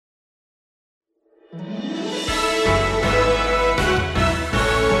Who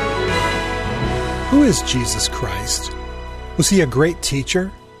is Jesus Christ? Was he a great teacher?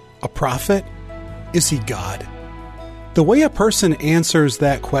 A prophet? Is he God? The way a person answers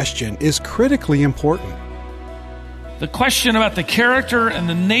that question is critically important. The question about the character and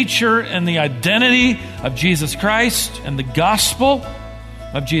the nature and the identity of Jesus Christ and the gospel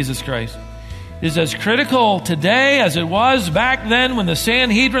of Jesus Christ is as critical today as it was back then when the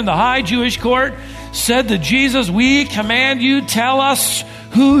Sanhedrin, the high Jewish court, said to Jesus, "We command you, tell us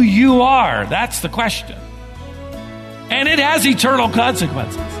who you are." That's the question. And it has eternal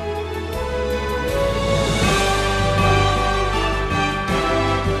consequences.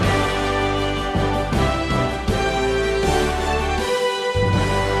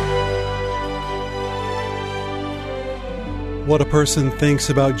 What a person thinks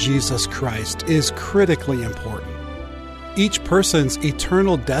about Jesus Christ is critically important. Each person's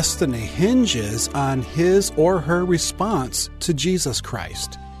eternal destiny hinges on his or her response to Jesus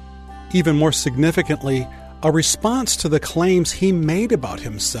Christ. Even more significantly, a response to the claims he made about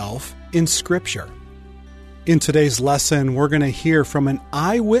himself in Scripture. In today's lesson, we're going to hear from an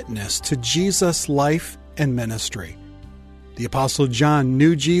eyewitness to Jesus' life and ministry. The Apostle John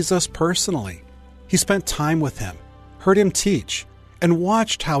knew Jesus personally. He spent time with him, heard him teach, and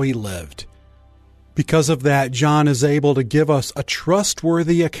watched how he lived. Because of that, John is able to give us a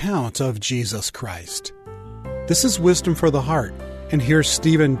trustworthy account of Jesus Christ. This is Wisdom for the Heart, and here's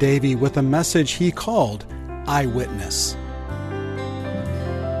Stephen Davey with a message he called Eyewitness.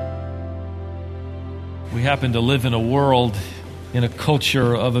 We happen to live in a world, in a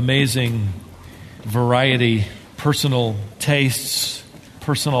culture of amazing variety. Personal tastes,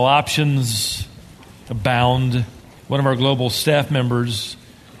 personal options abound. One of our global staff members,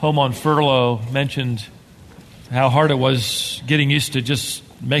 home on furlough, mentioned how hard it was getting used to just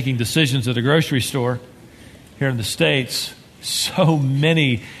making decisions at a grocery store here in the States. So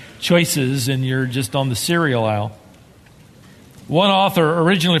many choices, and you're just on the cereal aisle. One author,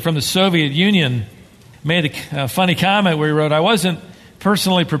 originally from the Soviet Union, made a funny comment where he wrote, "I wasn't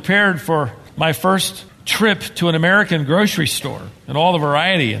personally prepared for my first trip to an American grocery store and all the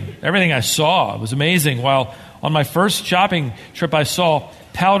variety and everything I saw. It was amazing. While on my first shopping trip, I saw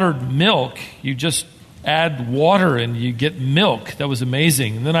powdered milk. You just add water and you get milk. That was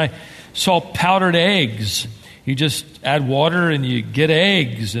amazing. And then I saw powdered eggs. You just add water and you get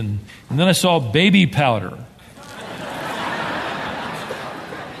eggs. And then I saw baby powder."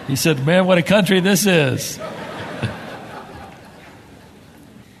 He said, "Man, what a country this is."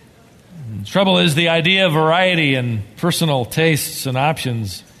 The trouble is, the idea of variety and personal tastes and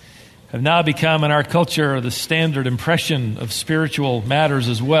options have now become in our culture the standard impression of spiritual matters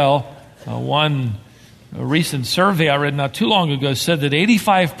as well. One recent survey I read not too long ago said that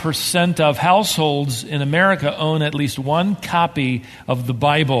 85% of households in America own at least one copy of the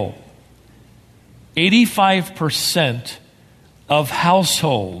Bible. 85% of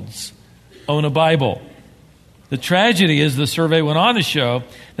households own a Bible. The tragedy is, the survey went on to show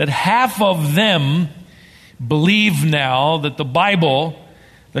that half of them believe now that the Bible,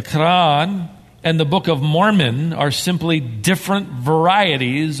 the Quran, and the Book of Mormon are simply different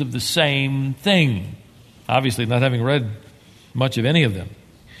varieties of the same thing. Obviously, not having read much of any of them.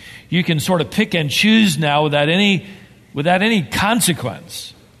 You can sort of pick and choose now without any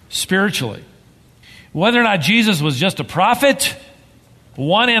consequence, spiritually. Whether or not Jesus was just a prophet,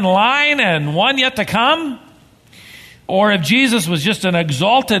 one in line and one yet to come, or if Jesus was just an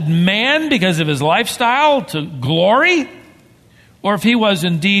exalted man because of his lifestyle to glory, or if he was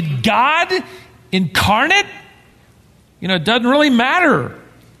indeed God incarnate, it doesn't really matter.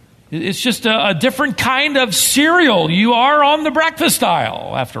 It's just a different kind of cereal. You are on the breakfast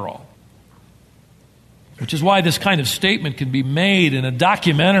aisle, after all. Which is why this kind of statement can be made in a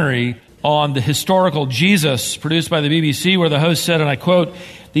documentary on the historical Jesus produced by the BBC, where the host said, and I quote,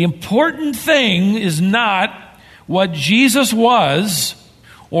 "The important thing is not what Jesus was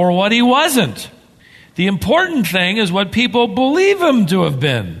or what he wasn't. The important thing is what people believe him to have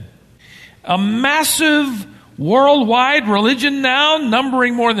been. A massive worldwide religion now,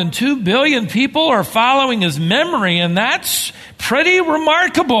 numbering more than 2 billion people, are following his memory, and that's pretty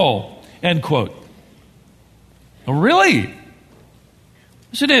remarkable," end quote. Oh, really?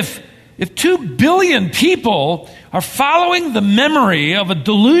 Listen, if 2 billion people are following the memory of a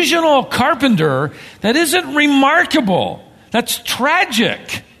delusional carpenter, that isn't remarkable. That's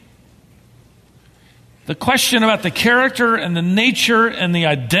tragic. The question about the character and the nature and the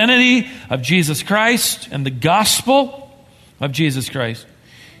identity of Jesus Christ and the gospel of Jesus Christ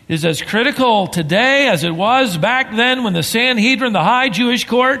is as critical today as it was back then when the Sanhedrin, the high Jewish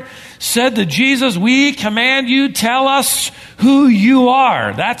court, said to Jesus, "We command you, tell us who you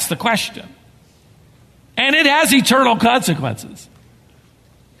are." That's the question. And it has eternal consequences.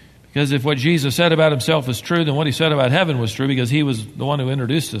 Because if what Jesus said about himself is true, then what he said about heaven was true, because he was the one who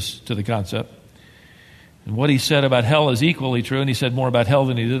introduced us to the concept. And what he said about hell is equally true, and he said more about hell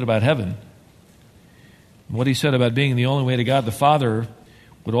than he did about heaven. And what he said about being the only way to God the Father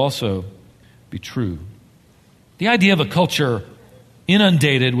would also be true. The idea of a culture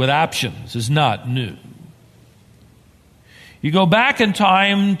inundated with options is not new. You go back in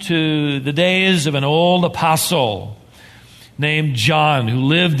time to the days of an old apostle named John, who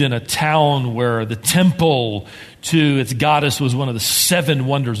lived in a town where the temple to its goddess was one of the 7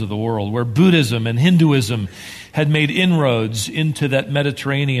 wonders of the world, where Buddhism and Hinduism had made inroads into that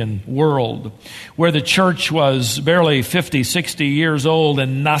Mediterranean world, where the church was barely 50, 60 years old,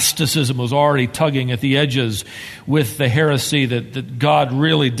 and Gnosticism was already tugging at the edges with the heresy that God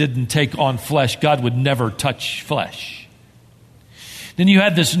really didn't take on flesh. God would never touch flesh. Then you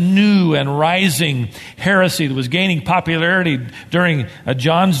had this new and rising heresy that was gaining popularity during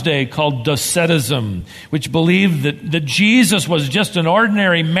John's day called Docetism, which believed that Jesus was just an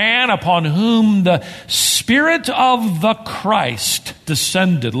ordinary man upon whom the Spirit of the Christ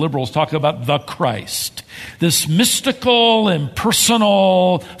descended. Liberals talk about the Christ, this mystical,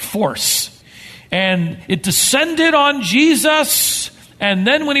 impersonal force. And it descended on Jesus, and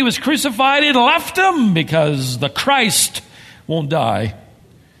then when he was crucified, it left him, because the Christ won't die,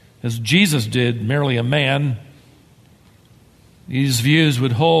 as Jesus did, merely a man. These views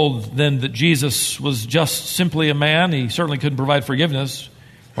would hold then that Jesus was just simply a man. He certainly couldn't provide forgiveness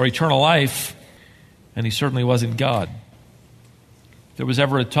or eternal life, and he certainly wasn't God. If there was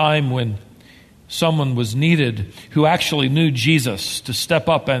ever a time when someone was needed who actually knew Jesus to step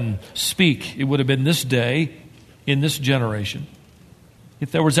up and speak, it would have been this day, in this generation. If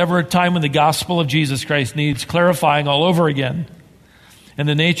there was ever a time when the gospel of Jesus Christ needs clarifying all over again, and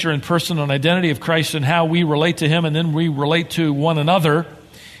the nature and person and identity of Christ and how we relate to him and then we relate to one another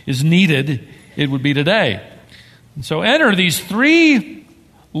is needed, it would be today. And so enter these 3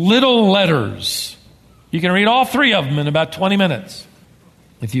 little letters. You can read all 3 of them in about 20 minutes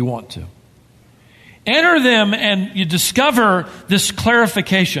if you want to. Enter them and you discover this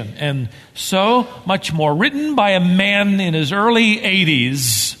clarification, and so much more, written by a man in his early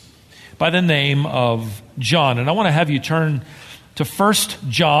 80s by the name of John. And I want to have you turn to 1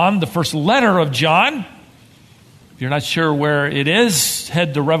 John, the first letter of John. If you're not sure where it is,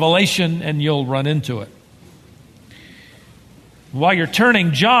 head to Revelation and you'll run into it. While you're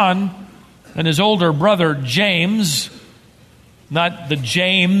turning, John and his older brother James, not the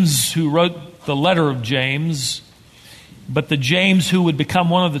James who wrote the letter of James, but the James who would become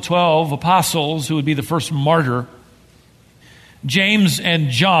one of the 12 apostles, who would be the first martyr. James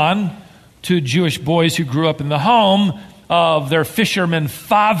and John, 2 Jewish boys who grew up in the home of their fisherman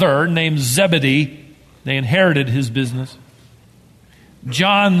father named Zebedee. They inherited his business.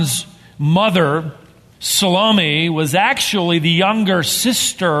 John's mother, Salome, was actually the younger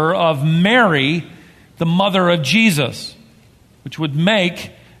sister of Mary, the mother of Jesus, which would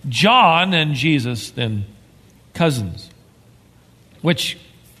make John and Jesus then cousins, which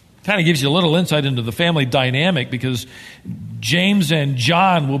kind of gives you a little insight into the family dynamic, because James and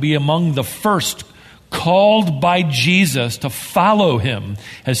John will be among the first called by Jesus to follow him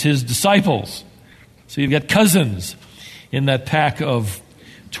as his disciples. So you've got cousins in that pack of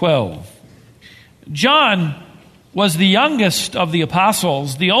 12. John was the youngest of the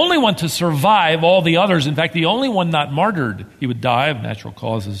apostles, the only one to survive all the others. In fact, the only one not martyred. He would die of natural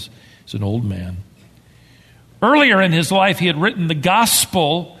causes as an old man. Earlier in his life, he had written the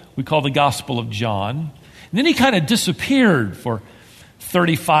gospel we call the Gospel of John. And then he kind of disappeared for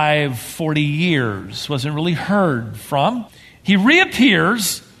 35, 40 years, wasn't really heard from. He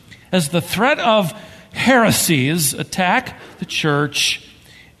reappears as the threat of heresies attack the church,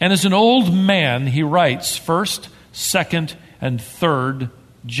 and as an old man, he writes 1st, 2nd, and 3rd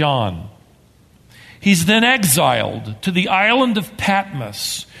John. He's then exiled to the island of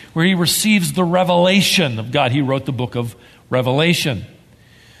Patmos, where he receives the revelation of God. He wrote the book of Revelation.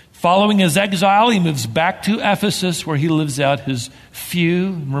 Following his exile, he moves back to Ephesus, where he lives out his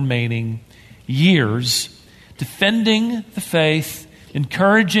few remaining years, defending the faith,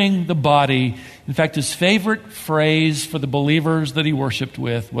 encouraging the body. In fact, his favorite phrase for the believers that he worshiped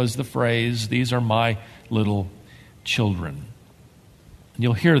with was the phrase, "These are my little children." And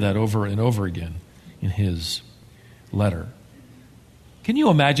you'll hear that over and over again in his letter. Can you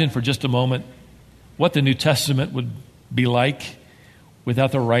imagine for just a moment what the New Testament would be like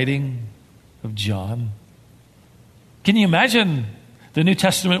without the writing of John? Can you imagine the New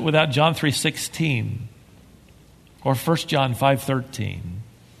Testament without John 3:16 or 1 John 5:13?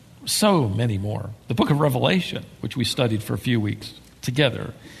 So many more. The book of Revelation, which we studied for a few weeks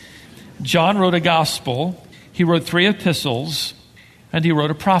together. John wrote a gospel, he wrote 3 epistles, and he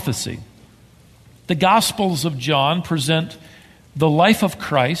wrote a prophecy. The Gospels of John present the life of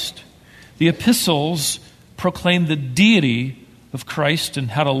Christ. The epistles proclaim the deity of Christ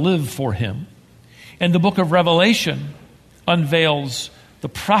and how to live for him. And the book of Revelation unveils the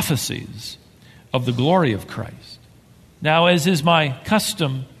prophecies of the glory of Christ. Now, as is my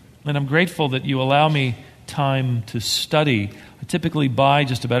custom, and I'm grateful that you allow me time to study, I typically buy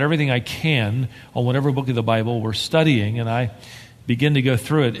just about everything I can on whatever book of the Bible we're studying, and I begin to go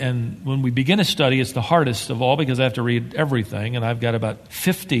through it. And when we begin a study, it's the hardest of all because I have to read everything, and I've got about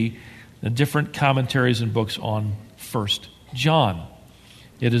 50 different commentaries and books on 1 John.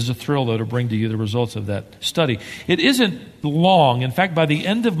 It is a thrill, though, to bring to you the results of that study. It isn't long. In fact, by the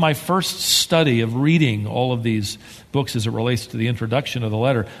end of my first study of reading all of these books as it relates to the introduction of the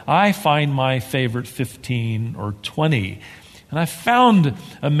letter, I find my favorite 15 or 20. And I found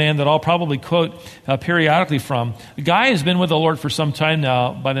a man that I'll probably quote periodically from. The guy has been with the Lord for some time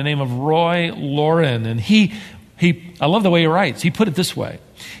now by the name of Roy Lauren. And he I love the way he writes. He put it this way.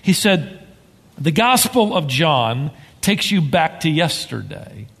 He said, the Gospel of John takes you back to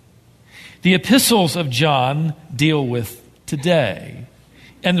yesterday. The epistles of John deal with today.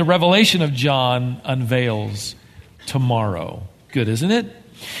 And the revelation of John unveils tomorrow. Good, isn't it?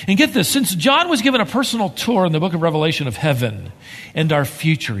 And get this, since John was given a personal tour in the book of Revelation of heaven and our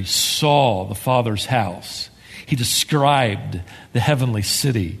future, he saw the Father's house. He described the heavenly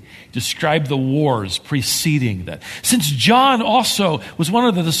city, described the wars preceding that. Since John also was one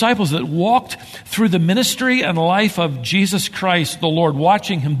of the disciples that walked through the ministry and life of Jesus Christ, the Lord,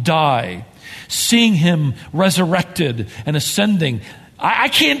 watching him die, seeing him resurrected and ascending, I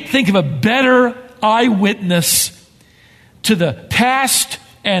can't think of a better eyewitness to the past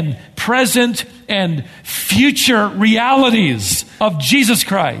and present and future realities of Jesus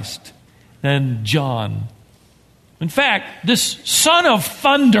Christ than John. In fact, this son of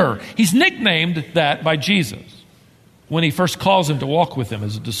thunder, he's nicknamed that by Jesus when he first calls him to walk with him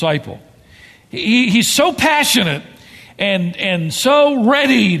as a disciple. He's so passionate and so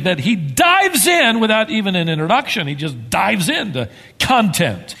ready that he dives in without even an introduction. He just dives into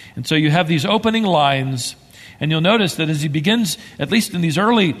content. And so you have these opening lines, and you'll notice that as he begins, at least in these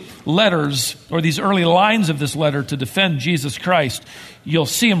early letters, or these early lines of this letter to defend Jesus Christ, you'll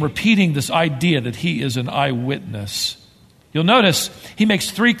see him repeating this idea that he is an eyewitness. You'll notice he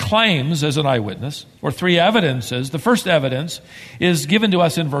makes 3 claims as an eyewitness, or 3 evidences. The first evidence is given to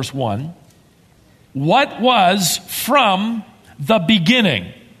us in verse 1. What was from the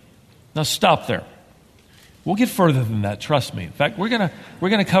beginning? Now stop there. We'll get further than that, trust me. In fact, we're going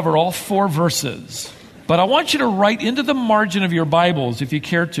to cover all 4 verses. But I want you to write into the margin of your Bibles, if you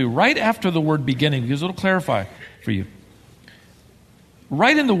care to, right after the word beginning, because it'll clarify for you.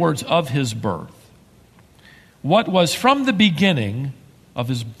 Write in the words of his birth. What was from the beginning of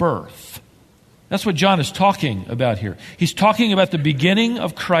his birth. That's what John is talking about here. He's talking about the beginning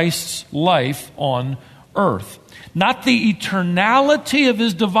of Christ's life on earth. Not the eternality of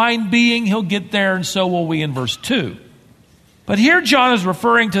his divine being. He'll get there, and so will we in verse 2. But here John is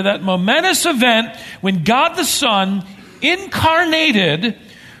referring to that momentous event when God the Son, incarnated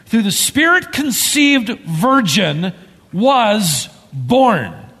through the Spirit-conceived virgin, was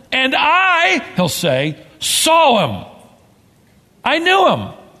born. And I, he'll say, saw him. I knew him.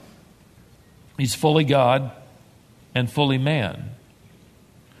 He's fully God and fully man.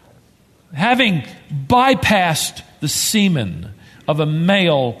 Having bypassed the semen of a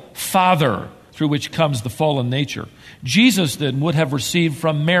male father through which comes the fallen nature, Jesus then would have received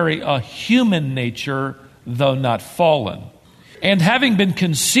from Mary a human nature, though not fallen. And having been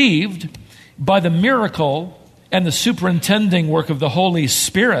conceived by the miracle and the superintending work of the Holy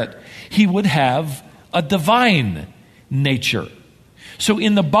Spirit, he would have a divine nature. So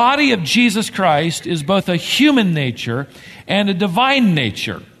in the body of Jesus Christ is both a human nature and a divine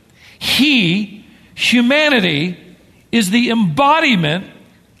nature. He, humanity, is the embodiment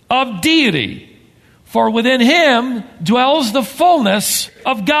of deity. For within him dwells the fullness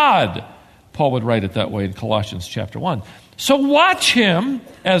of God. Paul would write it that way in Colossians chapter 1. So watch him,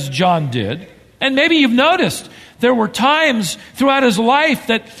 as John did. And maybe you've noticed there were times throughout his life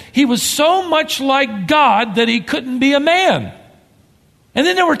that he was so much like God that he couldn't be a man. And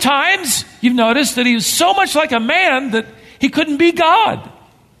then there were times, you've noticed, that he was so much like a man that he couldn't be God.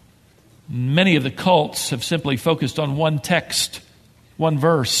 Many of the cults have simply focused on one text one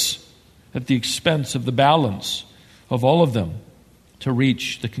verse at the expense of the balance of all of them to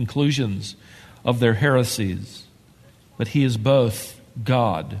reach the conclusions of their heresies. But he is both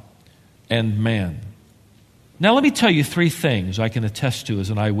God and man. Now let me tell you three things I can attest to as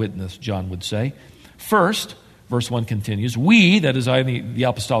an eyewitness, John would say. First, verse 1 continues, we, that is I, the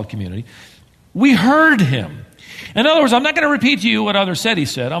apostolic community, we heard him. In other words, I'm not going to repeat to you what others said he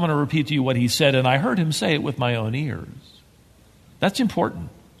said. I'm going to repeat to you what he said, and I heard him say it with my own ears. That's important.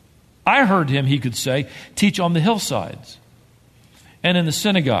 I heard him, he could say, teach on the hillsides and in the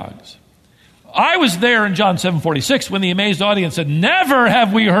synagogues. I was there in John 7:46 when the amazed audience said, never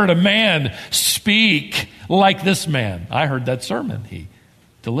have we heard a man speak like this man. I heard that sermon he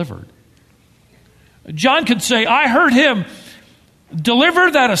delivered. John could say, I heard him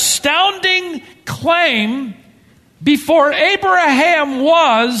deliver that astounding claim before Abraham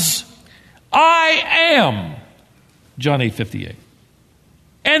was, I am. John 8:58.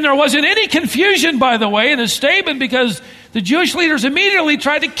 And there wasn't any confusion, by the way, in his statement because the Jewish leaders immediately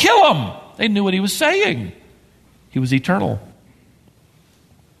tried to kill him. They knew what he was saying. He was eternal.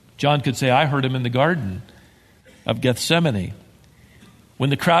 John could say, I heard him in the Garden of Gethsemane. When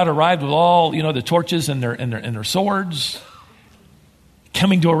the crowd arrived with all, the torches and their swords,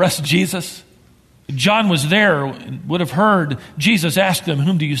 coming to arrest Jesus, John was there and would have heard Jesus ask them,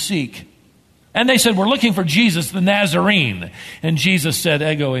 whom do you seek? And they said, we're looking for Jesus the Nazarene. And Jesus said,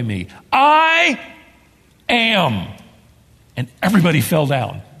 ego eimi, I am. And everybody fell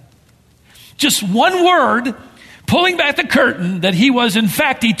down. Just one word, pulling back the curtain that he was in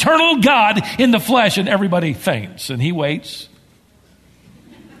fact eternal God in the flesh, and everybody faints. And he waits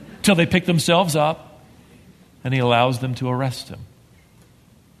till they pick themselves up, and he allows them to arrest him.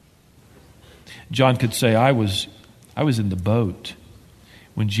 John could say, I was in the boat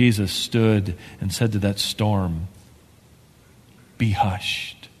when Jesus stood and said to that storm, be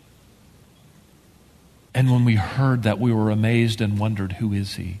hushed. And when we heard that, we were amazed and wondered, who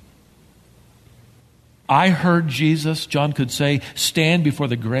is he? I heard Jesus, John could say, stand before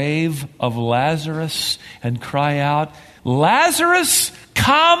the grave of Lazarus and cry out, Lazarus,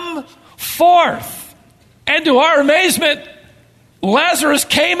 come forth. And to our amazement, Lazarus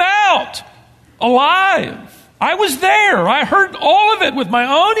came out alive. I was there. I heard all of it with my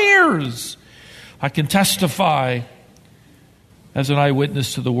own ears. I can testify as an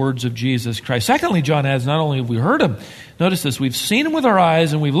eyewitness to the words of Jesus Christ. Secondly, John adds, not only have we heard him, notice this, we've seen him with our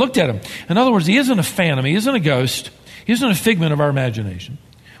eyes and we've looked at him. In other words, he isn't a phantom. He isn't a ghost. He isn't a figment of our imagination.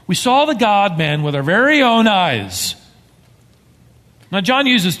 We saw the God-man with our very own eyes. Now, John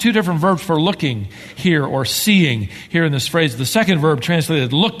uses two different verbs for looking here or seeing here in this phrase. The second verb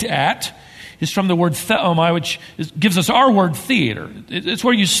translated looked at is from the word theomai, which gives us our word theater. It's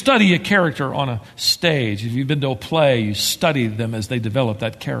where you study a character on a stage. If you've been to a play, you study them as they develop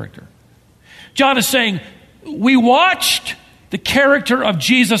that character. John is saying, we watched the character of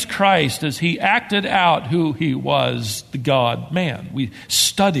Jesus Christ as he acted out who he was, the God-man. We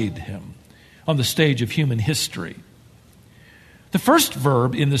studied him on the stage of human history. The first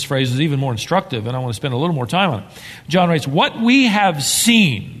verb in this phrase is even more instructive, and I want to spend a little more time on it. John writes, what we have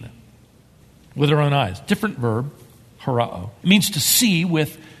seen with our own eyes. Different verb, horao. It means to see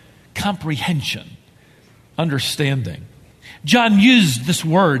with comprehension, understanding. John used this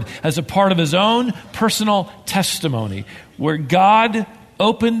word as a part of his own personal testimony, where God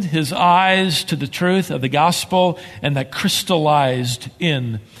opened his eyes to the truth of the gospel and that crystallized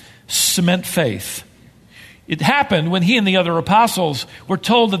in cement faith. It happened when he and the other apostles were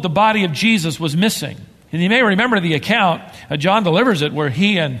told that the body of Jesus was missing. And you may remember the account, John delivers it, where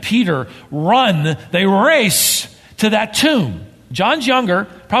he and Peter they race to that tomb. John's younger,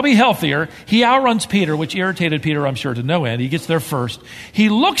 probably healthier. He outruns Peter, which irritated Peter, I'm sure, to no end. He gets there first. He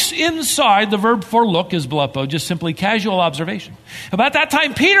looks inside. The verb for look is blepo, just simply casual observation. About that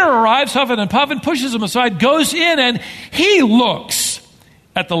time, Peter arrives, huffing and puffing, pushes him aside, goes in, and he looks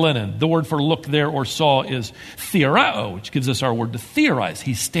at the linen. The word for look there or saw is theoreo, which gives us our word to theorize.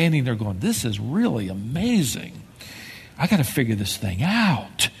 He's standing there going, this is really amazing. I got to figure this thing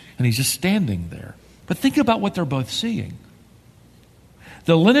out. And he's just standing there. But think about what they're both seeing.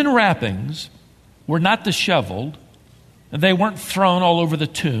 The linen wrappings were not disheveled. And they weren't thrown all over the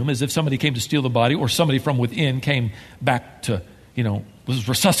tomb as if somebody came to steal the body or somebody from within came back to, was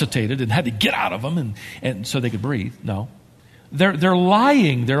resuscitated and had to get out of them and so they could breathe. No. They're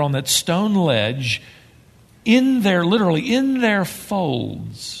lying there on that stone ledge literally in their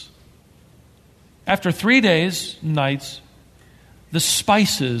folds. After 3 days, nights, the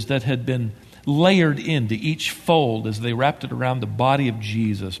spices that had been layered into each fold as they wrapped it around the body of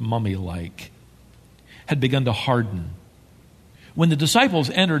Jesus, mummy-like, had begun to harden. When the disciples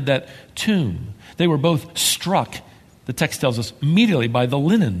entered that tomb, they were both struck, the text tells us, immediately by the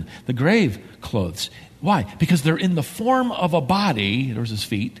linen, the grave clothes. Why? Because they're in the form of a body. There's his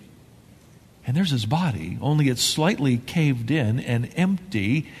feet, and there's his body, only it's slightly caved in and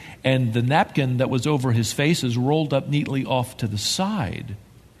empty, and the napkin that was over his face is rolled up neatly off to the side.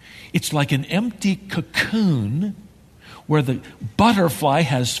 It's like an empty cocoon where the butterfly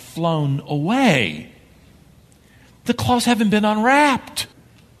has flown away. The cloths haven't been unwrapped.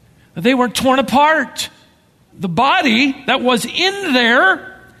 They weren't torn apart. The body that was in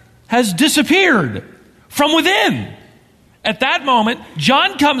there has disappeared from within. At that moment,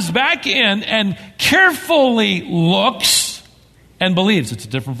 John comes back in and carefully looks and believes. It's a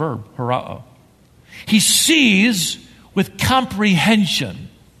different verb, horao. He sees with comprehension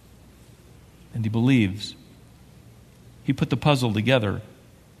and he believes. He put the puzzle together.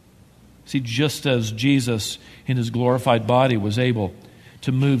 See, just as Jesus in his glorified body was able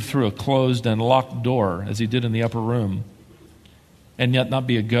to move through a closed and locked door, as he did in the upper room, and yet not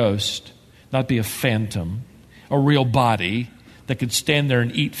be a ghost, not be a phantom, a real body that could stand there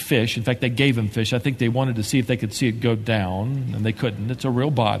and eat fish. In fact, they gave him fish. I think they wanted to see if they could see it go down, and they couldn't. It's a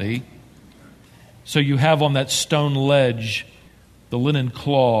real body. So you have on that stone ledge the linen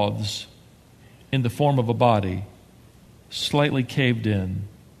cloths in the form of a body, slightly caved in,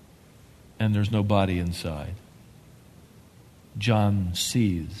 and there's no body inside. John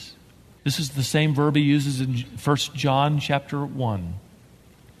sees. This is the same verb he uses in 1 John chapter 1.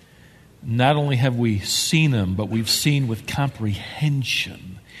 Not only have we seen him, but we've seen with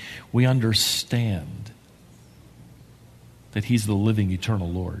comprehension. We understand that he's the living, eternal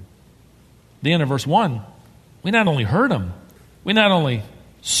Lord. The end of verse 1, we not only heard him, we not only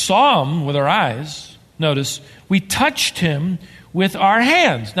saw him with our eyes. Notice, we touched him with our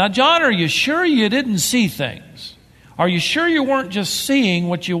hands. Now, John, are you sure you didn't see things? Are you sure you weren't just seeing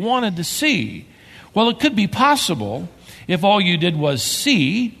what you wanted to see? Well, it could be possible if all you did was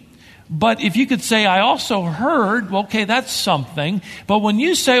see. But if you could say, I also heard, well, okay, that's something. But when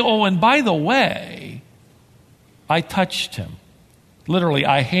you say, oh, and by the way, I touched him. Literally,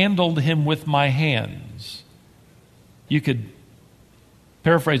 I handled him with my hands. You could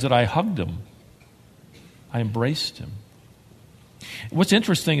paraphrase it, I hugged him. I embraced him. What's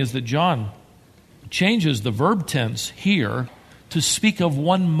interesting is that John changes the verb tense here to speak of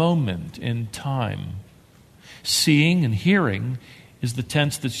one moment in time. Seeing and hearing is the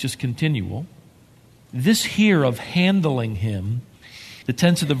tense that's just continual. This here of handling him, the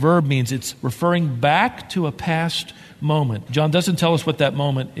tense of the verb means it's referring back to a past moment. John doesn't tell us what that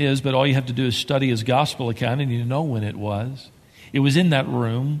moment is, but all you have to do is study his gospel account and you know when it was. It was in that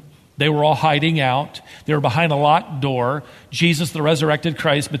room. They were all hiding out. They were behind a locked door. Jesus, the resurrected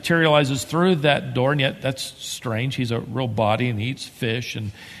Christ, materializes through that door, and yet that's strange. He's a real body and he eats fish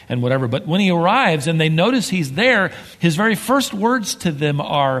and whatever. But when he arrives and they notice he's there, his very first words to them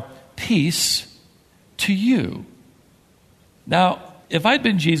are, peace to you. Now, if I'd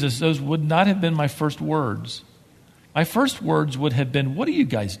been Jesus, those would not have been my first words. My first words would have been, what are you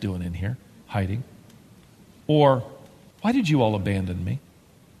guys doing in here, hiding? Or, why did you all abandon me?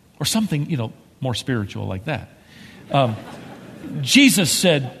 Or something, more spiritual like that. Jesus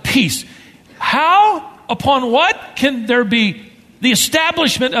said, peace. How? Upon what can there be the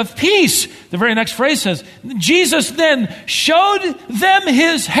establishment of peace? The very next phrase says, Jesus then showed them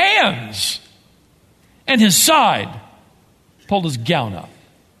his hands and his side. Pulled his gown up.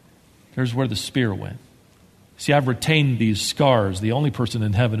 There's where the spear went. See, I've retained these scars. The only person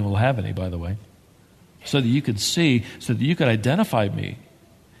in heaven who will have any, by the way. So that you could see, so that you could identify me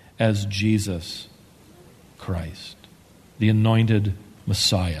as Jesus Christ, the anointed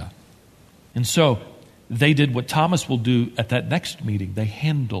Messiah. And so they did what Thomas will do at that next meeting. They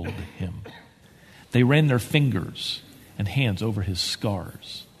handled him. They ran their fingers and hands over his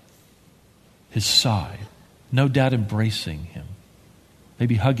scars, his side, no doubt embracing him,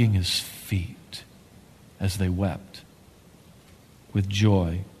 maybe hugging his feet as they wept with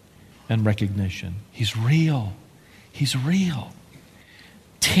joy and recognition. He's real. He's real.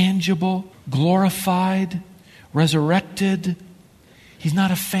 Tangible, glorified, resurrected. He's not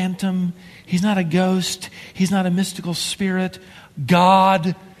a phantom. He's not a ghost. He's not a mystical spirit.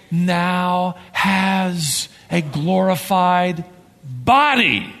 God now has a glorified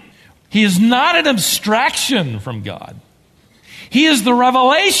body. He is not an abstraction from God. He is the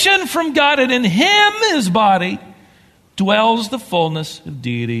revelation from God, and in him, his body, dwells the fullness of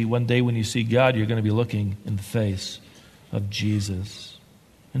deity. One day when you see God, you're going to be looking in the face of Jesus.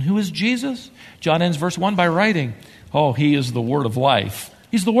 And who is Jesus? John ends verse 1 by writing, he is the word of life.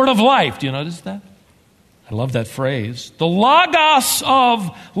 He's the word of life. Do you notice that? I love that phrase. The logos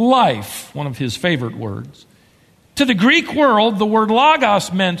of life, one of his favorite words. To the Greek world, the word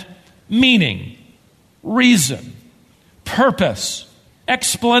logos meant meaning, reason, purpose,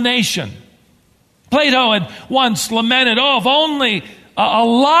 explanation. Plato had once lamented, if only a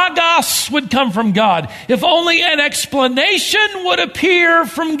logos would come from God. If only an explanation would appear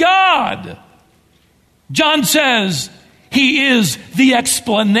from God. John says, he is the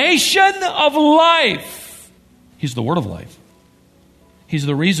explanation of life. He's the word of life. He's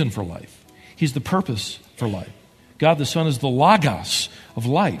the reason for life. He's the purpose for life. God the Son is the logos of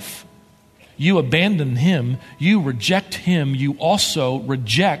life. You abandon him, you reject him, you also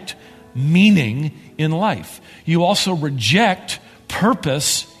reject meaning in life. You also reject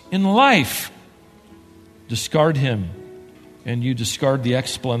purpose in life. Discard him, and you discard the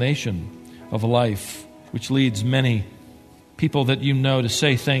explanation of life, which leads many people that you know to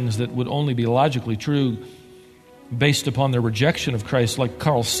say things that would only be logically true based upon their rejection of Christ, like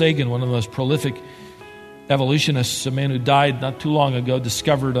Carl Sagan, one of the most prolific evolutionists, a man who died not too long ago,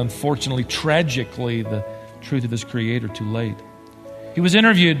 discovered, unfortunately, tragically, the truth of his creator too late. He was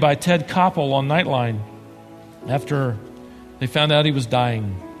interviewed by Ted Koppel on Nightline after they found out he was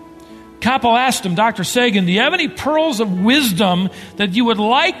dying. Koppel asked him, Dr. Sagan, do you have any pearls of wisdom that you would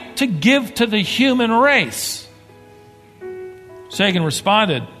like to give to the human race? Sagan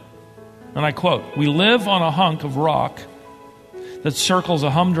responded, and I quote, "We live on a hunk of rock that circles a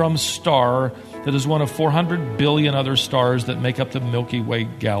humdrum star that is one of 400 billion other stars that make up the Milky Way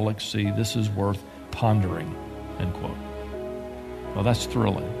galaxy. This is worth pondering," end quote. Well, that's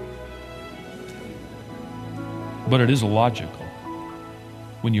thrilling. But it is illogical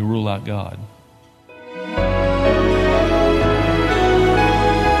when you rule out God.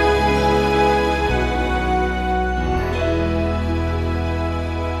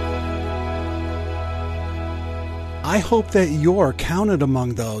 I hope that you're counted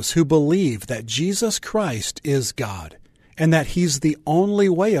among those who believe that Jesus Christ is God and that he's the only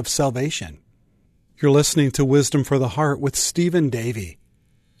way of salvation. You're listening to Wisdom for the Heart with Stephen Davey.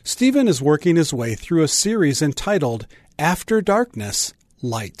 Stephen is working his way through a series entitled After Darkness,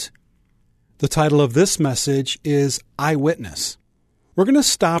 Light. The title of this message is Eyewitness. We're going to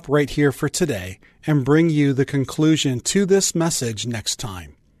stop right here for today and bring you the conclusion to this message next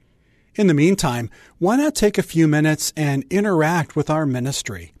time. In the meantime, why not take a few minutes and interact with our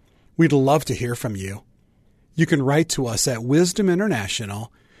ministry? We'd love to hear from you. You can write to us at Wisdom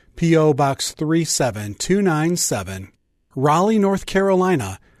International, P.O. Box 37297, Raleigh, North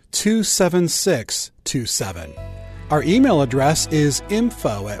Carolina, 27627. Our email address is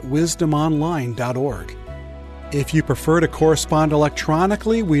info@wisdomonline.org. If you prefer to correspond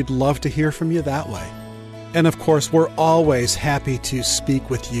electronically, we'd love to hear from you that way. And of course, we're always happy to speak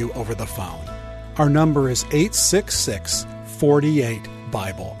with you over the phone. Our number is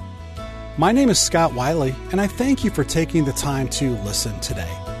 866-48-BIBLE. My name is Scott Wiley, and I thank you for taking the time to listen today.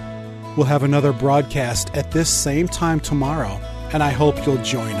 We'll have another broadcast at this same time tomorrow, and I hope you'll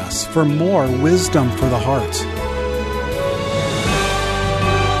join us for more Wisdom for the Heart.